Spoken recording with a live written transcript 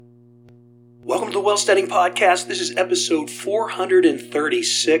Welcome to the Wealth Studying Podcast. This is episode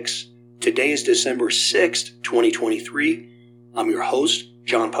 436. Today is December 6th, 2023. I'm your host,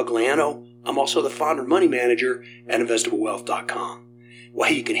 John Pugliano. I'm also the founder and money manager at investablewealth.com. Well,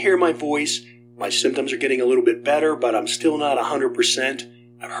 hey, you can hear my voice. My symptoms are getting a little bit better, but I'm still not 100%.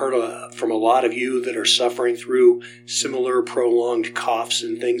 I've heard from a lot of you that are suffering through similar prolonged coughs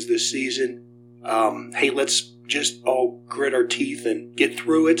and things this season. Hey, let's just all grit our teeth and get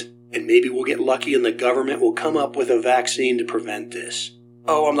through it. And maybe we'll get lucky and the government will come up with a vaccine to prevent this.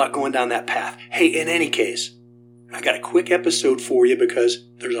 Oh, I'm not going down that path. Hey, in any case, I got a quick episode for you because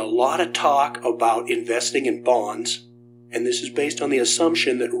there's a lot of talk about investing in bonds, and this is based on the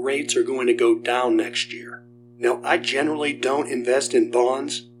assumption that rates are going to go down next year. Now, I generally don't invest in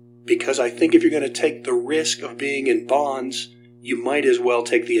bonds because I think if you're going to take the risk of being in bonds, you might as well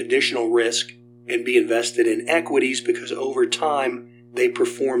take the additional risk and be invested in equities because over time, they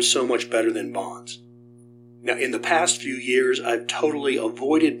perform so much better than bonds. Now, in the past few years, I've totally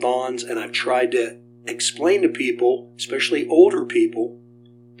avoided bonds and I've tried to explain to people, especially older people,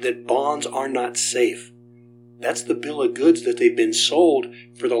 that bonds are not safe. That's the bill of goods that they've been sold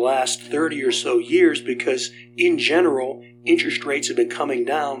for the last 30 or so years because, in general, interest rates have been coming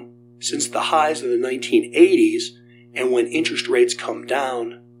down since the highs of the 1980s, and when interest rates come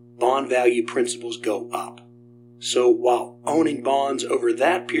down, bond value principles go up. So while owning bonds over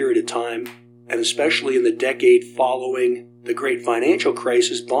that period of time, and especially in the decade following the great financial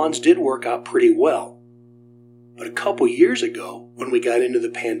crisis, bonds did work out pretty well. But a couple years ago, when we got into the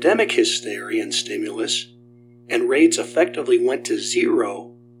pandemic hysteria and stimulus, and rates effectively went to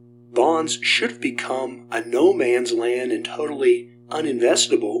zero, bonds should have become a no man's land and totally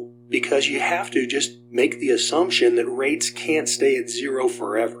uninvestable because you have to just make the assumption that rates can't stay at zero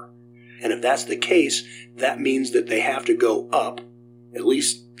forever. And if that's the case, that means that they have to go up, at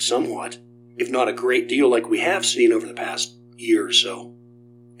least somewhat, if not a great deal like we have seen over the past year or so.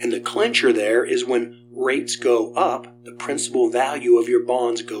 And the clincher there is when rates go up, the principal value of your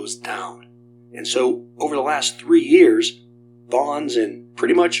bonds goes down. And so over the last 3 years, bonds and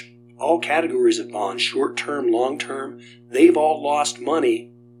pretty much all categories of bonds, short-term, long-term, they've all lost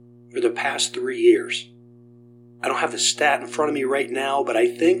money for the past 3 years. I don't have the stat in front of me right now, but I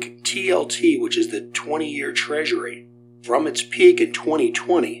think TLT, which is the 20-year Treasury, from its peak in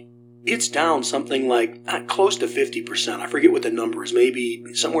 2020, it's down something like close to 50%. I forget what the number is, maybe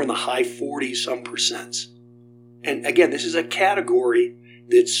somewhere in the high 40-some percents. And again, this is a category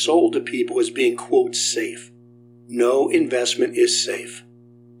that's sold to people as being, quote, safe. No investment is safe.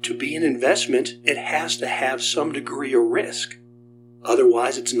 To be an investment, it has to have some degree of risk.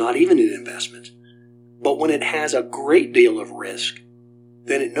 Otherwise, it's not even an investment. But when it has a great deal of risk,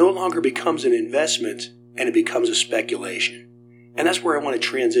 then it no longer becomes an investment and it becomes a speculation. And that's where I want to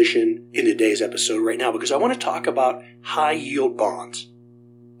transition in today's episode right now because I want to talk about high yield bonds.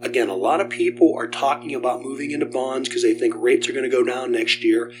 Again, a lot of people are talking about moving into bonds because they think rates are going to go down next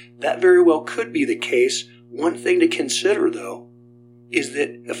year. That very well could be the case. One thing to consider, though, is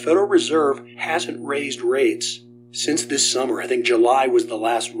that the Federal Reserve hasn't raised rates since this summer. I think July was the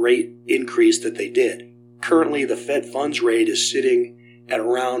last rate increase that they did. Currently, the Fed funds rate is sitting at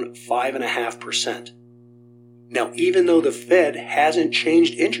around 5.5%. Now, even though the Fed hasn't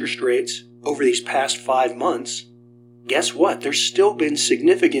changed interest rates over these past 5 months, guess what? There's still been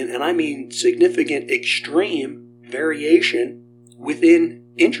significant, and I mean significant extreme variation within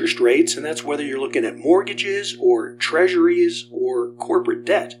interest rates, and that's whether you're looking at mortgages or treasuries or corporate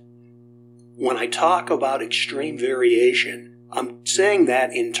debt. When I talk about extreme variation, I'm saying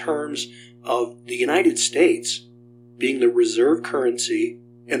that in terms of the United States being the reserve currency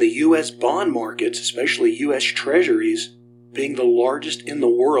and the U.S. bond markets, especially U.S. treasuries, being the largest in the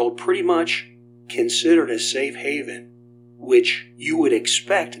world, pretty much considered a safe haven, which you would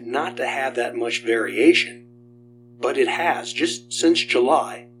expect not to have that much variation. But it has, just since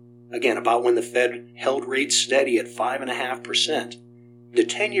July, again, about when the Fed held rates steady at 5.5%. The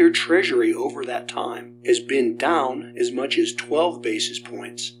 10-year Treasury over that time has been down as much as 12 basis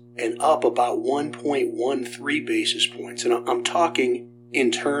points and up about 1.13 basis points. And I'm talking in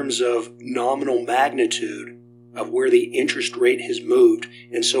terms of nominal magnitude of where the interest rate has moved.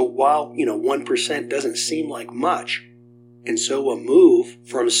 And so while, 1% doesn't seem like much, and so a move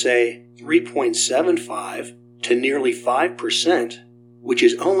from, say, 3.75 to nearly 5%, which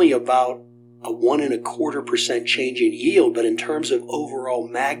is only about a 1.25% change in yield, but in terms of overall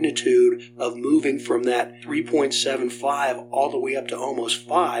magnitude of moving from that 3.75 all the way up to almost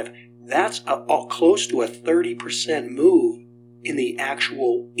 5, that's close to a 30% move in the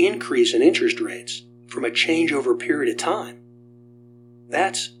actual increase in interest rates from a change over a period of time.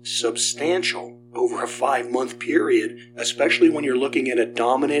 That's substantial over a 5-month period, especially when you're looking at a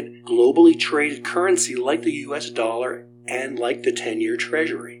dominant, globally traded currency like the US dollar and like the 10-year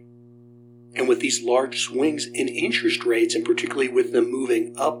Treasury. And with these large swings in interest rates, and particularly with them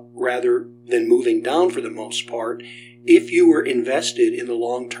moving up rather than moving down for the most part, if you were invested in the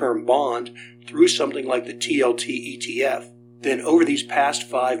long-term bond through something like the TLT ETF, then over these past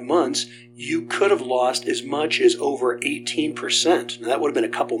 5 months, you could have lost as much as over 18%. Now, that would have been a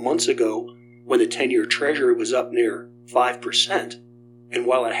couple months ago when the 10-year Treasury was up near 5%. And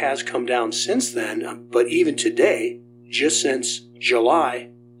while it has come down since then, but even today, just since July,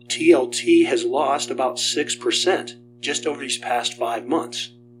 TLT has lost about 6% just over these past 5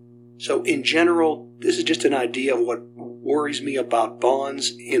 months. So in general, this is just an idea of what worries me about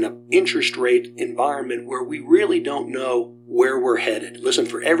bonds in an interest rate environment where we really don't know where we're headed. Listen,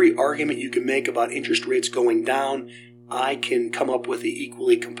 for every argument you can make about interest rates going down, I can come up with the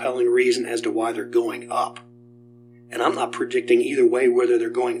equally compelling reason as to why they're going up. And I'm not predicting either way whether they're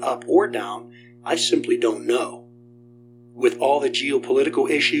going up or down. I simply don't know. With all the geopolitical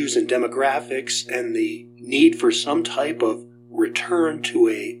issues and demographics and the need for some type of return to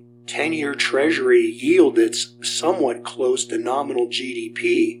a 10-year Treasury yield that's somewhat close to nominal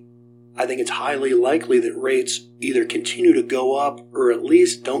GDP, I think it's highly likely that rates either continue to go up or at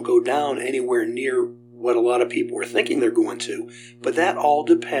least don't go down anywhere near what a lot of people are thinking they're going to. But that all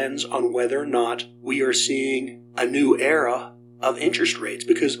depends on whether or not we are seeing a new era of interest rates,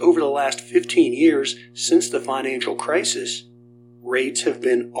 because over the last 15 years since the financial crisis, rates have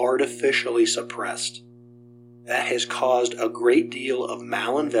been artificially suppressed. That has caused a great deal of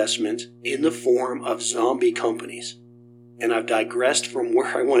malinvestment in the form of zombie companies. And I've digressed from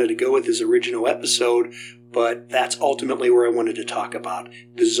where I wanted to go with this original episode, but that's ultimately where I wanted to talk about.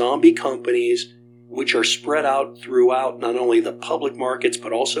 The zombie companies, which are spread out throughout not only the public markets,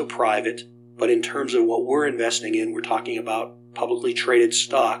 but also private. But in terms of what we're investing in, we're talking about publicly traded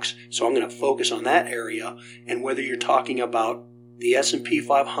stocks. So I'm going to focus on that area. And whether you're talking about the S&P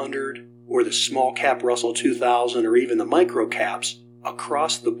 500 or the small cap Russell 2000 or even the micro caps,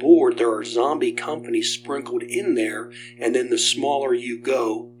 across the board, there are zombie companies sprinkled in there, and then the smaller you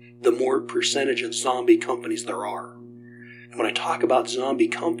go, the more percentage of zombie companies there are. And when I talk about zombie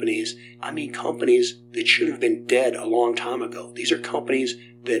companies, I mean companies that should have been dead a long time ago. These are companies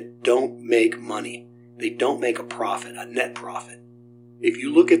that don't make money. They don't make a profit, a net profit. If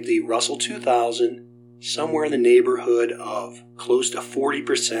you look at the Russell 2000, somewhere in the neighborhood of close to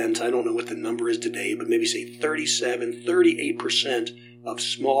 40%, I don't know what the number is today, but maybe say 37, 38% of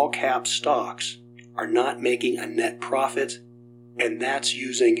small cap stocks are not making a net profit, and that's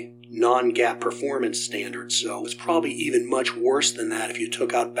using non-GAAP performance standards. So it's probably even much worse than that if you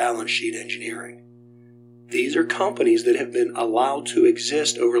took out balance sheet engineering. These are companies that have been allowed to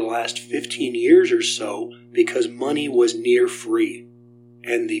exist over the last 15 years or so because money was near free,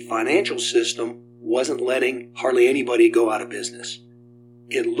 and the financial system wasn't letting hardly anybody go out of business.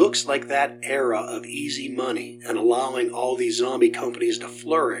 It looks like that era of easy money and allowing all these zombie companies to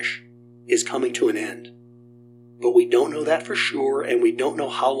flourish is coming to an end. But we don't know that for sure, and we don't know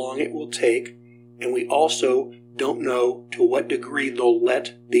how long it will take, and we also don't know to what degree they'll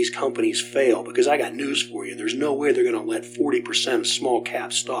let these companies fail, because I got news for you. There's no way they're going to let 40% of small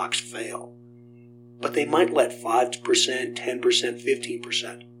cap stocks fail. But they might let 5%, 10%,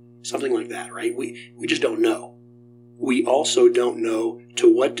 15%. Something like that, right? We just don't know. We also don't know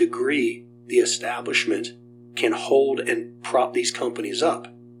to what degree the establishment can hold and prop these companies up.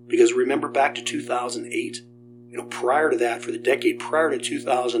 Because remember back to 2008, prior to that, for the decade prior to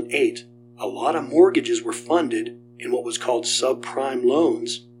 2008, a lot of mortgages were funded in what was called subprime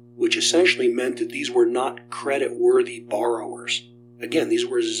loans, which essentially meant that these were not credit-worthy borrowers. Again, these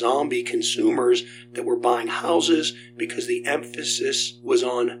were zombie consumers that were buying houses because the emphasis was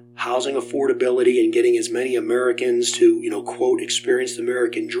on housing affordability and getting as many Americans to, quote, experience the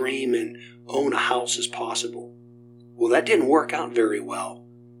American dream and own a house as possible. Well, that didn't work out very well,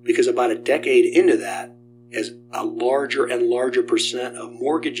 because about a decade into that, as a larger and larger percent of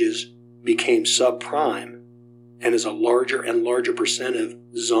mortgages became subprime, and as a larger and larger percent of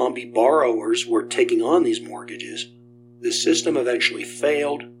zombie borrowers were taking on these mortgages, the system eventually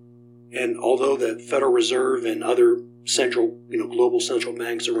failed, and although the Federal Reserve and other global central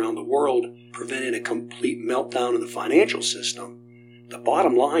banks around the world prevented a complete meltdown in the financial system, the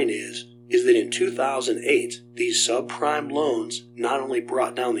bottom line is that in 2008, these subprime loans not only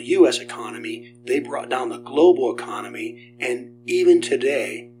brought down the U.S. economy, they brought down the global economy, and even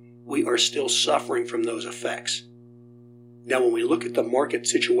today, we are still suffering from those effects. Now, when we look at the market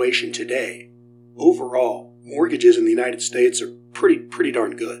situation today, overall, mortgages in the United States are pretty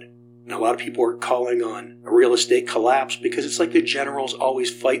darn good. Now, a lot of people are calling on a real estate collapse because it's like the generals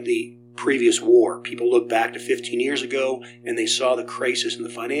always fight the previous war. People look back to 15 years ago and they saw the crisis in the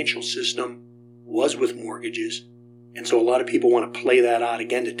financial system was with mortgages. And so a lot of people want to play that out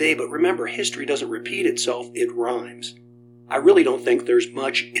again today. But remember, history doesn't repeat itself, it rhymes. I really don't think there's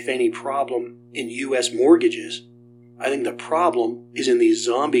much, if any, problem in U.S. mortgages. I think the problem is in the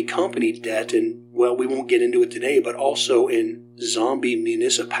zombie company debt, and, well, we won't get into it today, but also in zombie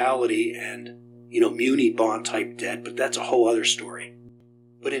municipality and, muni bond type debt, but that's a whole other story.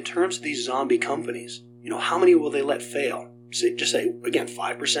 But in terms of these zombie companies, how many will they let fail? Just say, again,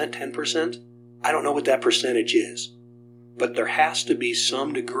 5%, 10%? I don't know what that percentage is. But there has to be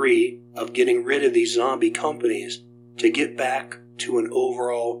some degree of getting rid of these zombie companies to get back to an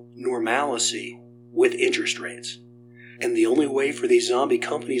overall normalcy with interest rates. And the only way for these zombie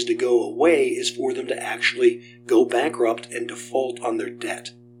companies to go away is for them to actually go bankrupt and default on their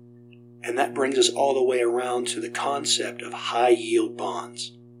debt. And that brings us all the way around to the concept of high-yield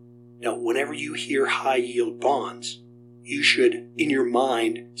bonds. Now, whenever you hear high-yield bonds, you should, in your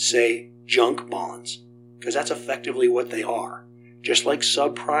mind, say junk bonds, because that's effectively what they are. Just like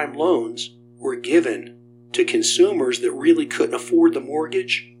subprime loans were given to consumers that really couldn't afford the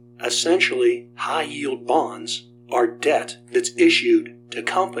mortgage, essentially, high-yield bonds are debt that's issued to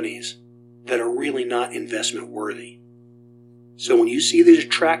companies that are really not investment worthy. So when you see these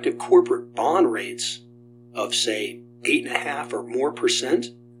attractive corporate bond rates of, say, 8.5% or more,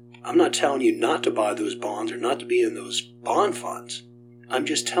 I'm not telling you not to buy those bonds or not to be in those bond funds. I'm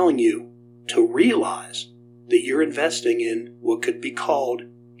just telling you to realize that you're investing in what could be called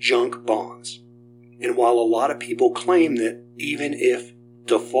junk bonds. And while a lot of people claim that even if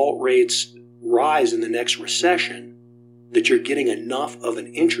default rates rise in the next recession, that you're getting enough of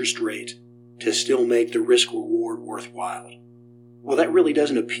an interest rate to still make the risk-reward worthwhile. Well, that really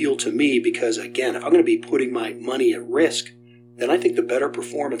doesn't appeal to me because, again, if I'm going to be putting my money at risk, then I think the better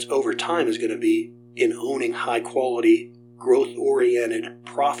performance over time is going to be in owning high-quality, growth-oriented,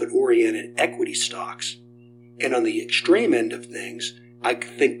 profit-oriented equity stocks. And on the extreme end of things, I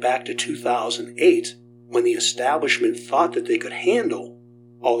think back to 2008 when the establishment thought that they could handle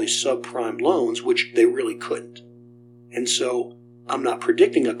all these subprime loans, which they really couldn't. And so I'm not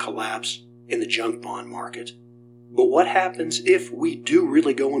predicting a collapse in the junk bond market. But what happens if we do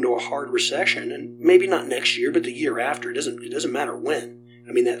really go into a hard recession, and maybe not next year, but the year after? It doesn't matter when.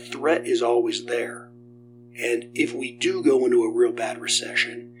 I mean, that threat is always there. And if we do go into a real bad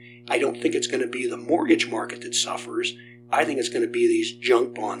recession, I don't think it's going to be the mortgage market that suffers. I think it's going to be these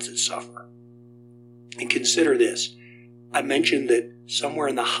junk bonds that suffer. And consider this. I mentioned that somewhere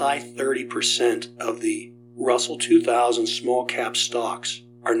in the high 30% of the Russell 2000 small cap stocks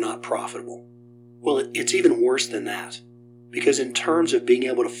are not profitable. Well, it's even worse than that. Because in terms of being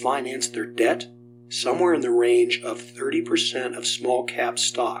able to finance their debt, somewhere in the range of 30% of small cap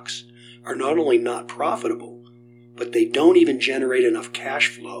stocks are not only not profitable, but they don't even generate enough cash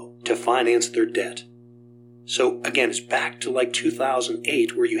flow to finance their debt. So again, it's back to like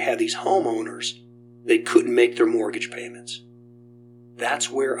 2008 where you had these homeowners, they couldn't make their mortgage payments. That's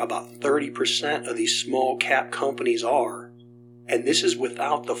where about 30% of these small cap companies are. And this is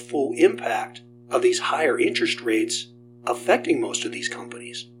without the full impact of these higher interest rates affecting most of these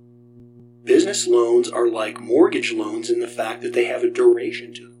companies. Business loans are like mortgage loans in the fact that they have a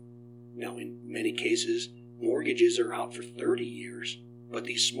duration to them. Now, in many cases, mortgages are out for 30 years, but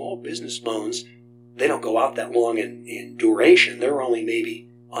these small business loans, they don't go out that long in duration. They're only maybe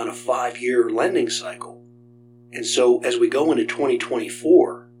on a 5-year lending cycle. And so as we go into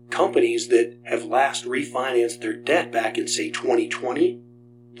 2024, companies that have last refinanced their debt back in, say, 2020,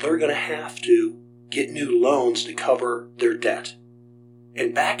 they're going to have to get new loans to cover their debt.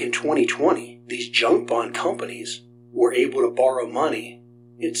 And back in 2020, these junk bond companies were able to borrow money.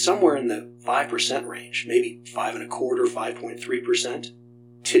 It's somewhere in the 5% range, maybe 5.25%, 5.3%.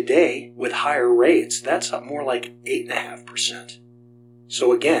 Today, with higher rates, that's up more like 8.5%.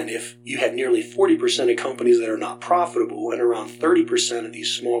 So again, if you have nearly 40% of companies that are not profitable and around 30% of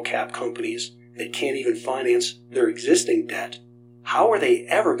these small cap companies that can't even finance their existing debt, how are they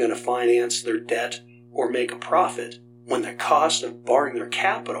ever going to finance their debt or make a profit when the cost of borrowing their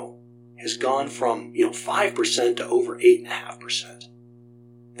capital has gone from 5% to over 8.5%?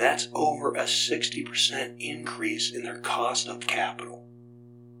 That's over a 60% increase in their cost of capital.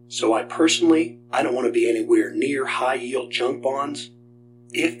 So I don't want to be anywhere near high-yield junk bonds.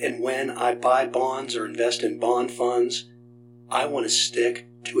 If and when I buy bonds or invest in bond funds, I want to stick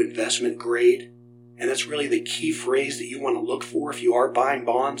to investment grade. And that's really the key phrase that you want to look for if you are buying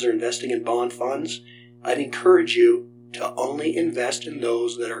bonds or investing in bond funds. I'd encourage you to only invest in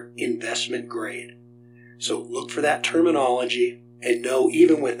those that are investment grade. So look for that terminology and know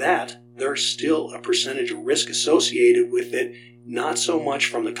even with that, there's still a percentage of risk associated with it, not so much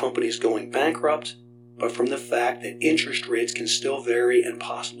from the companies going bankrupt, but from the fact that interest rates can still vary and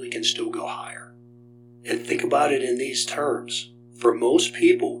possibly can still go higher. And think about it in these terms. For most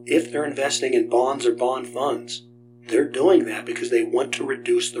people, if they're investing in bonds or bond funds, they're doing that because they want to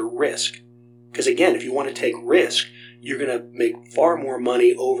reduce the risk. Because again, if you want to take risk, you're going to make far more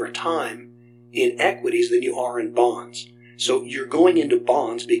money over time in equities than you are in bonds. So you're going into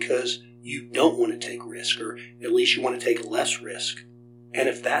bonds because you don't want to take risk, or at least you want to take less risk. And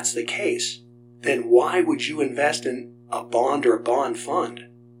if that's the case, then why would you invest in a bond or a bond fund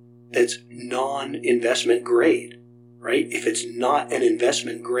that's non-investment grade, right? If it's not an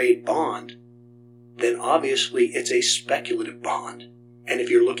investment grade bond, then obviously it's a speculative bond. And if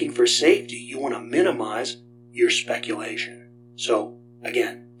you're looking for safety, you want to minimize your speculation. So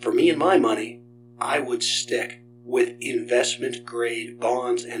again, for me and my money, I would stick with investment grade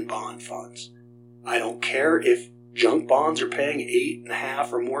bonds and bond funds. I don't care if junk bonds are paying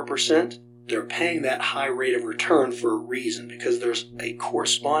 8.5% or more. They're paying that high rate of return for a reason, because there's a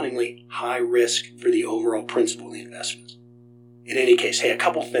correspondingly high risk for the overall principal of the investment. In any case, hey, a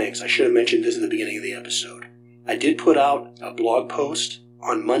couple things. I should have mentioned this at the beginning of the episode. I did put out a blog post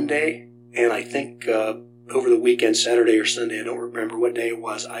on Monday, and I think over the weekend, Saturday or Sunday, I don't remember what day it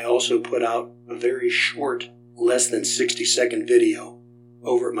was, I also put out a very short, less than 60-second video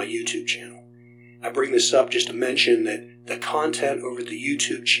over at my YouTube channel. I bring this up just to mention that the content over the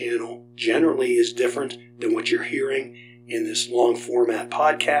YouTube channel generally is different than what you're hearing in this long format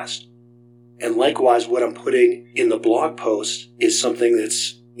podcast. And likewise, what I'm putting in the blog post is something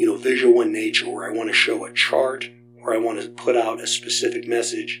that's, visual in nature, where I want to show a chart, or I want to put out a specific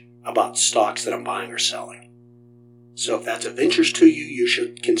message about stocks that I'm buying or selling. So if that's of interest to you, you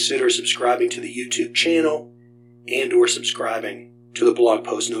should consider subscribing to the YouTube channel and or subscribing to the blog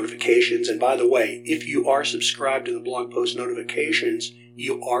post notifications. And by the way, if you are subscribed to the blog post notifications,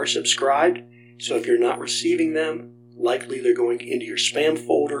 you are subscribed. So if you're not receiving them, likely they're going into your spam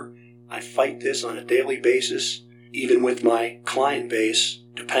folder. I fight this on a daily basis, even with my client base.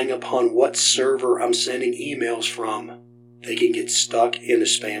 Depending upon what server I'm sending emails from, they can get stuck in the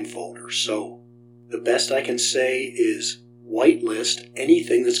spam folder. So the best I can say is whitelist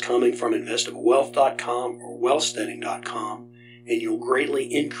anything that's coming from investablewealth.com or wealthsteading.com, and you'll greatly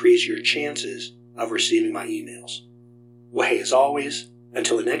increase your chances of receiving my emails. Well, hey, as always,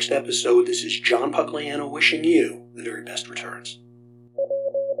 until the next episode, this is John Pugliano wishing you the very best returns.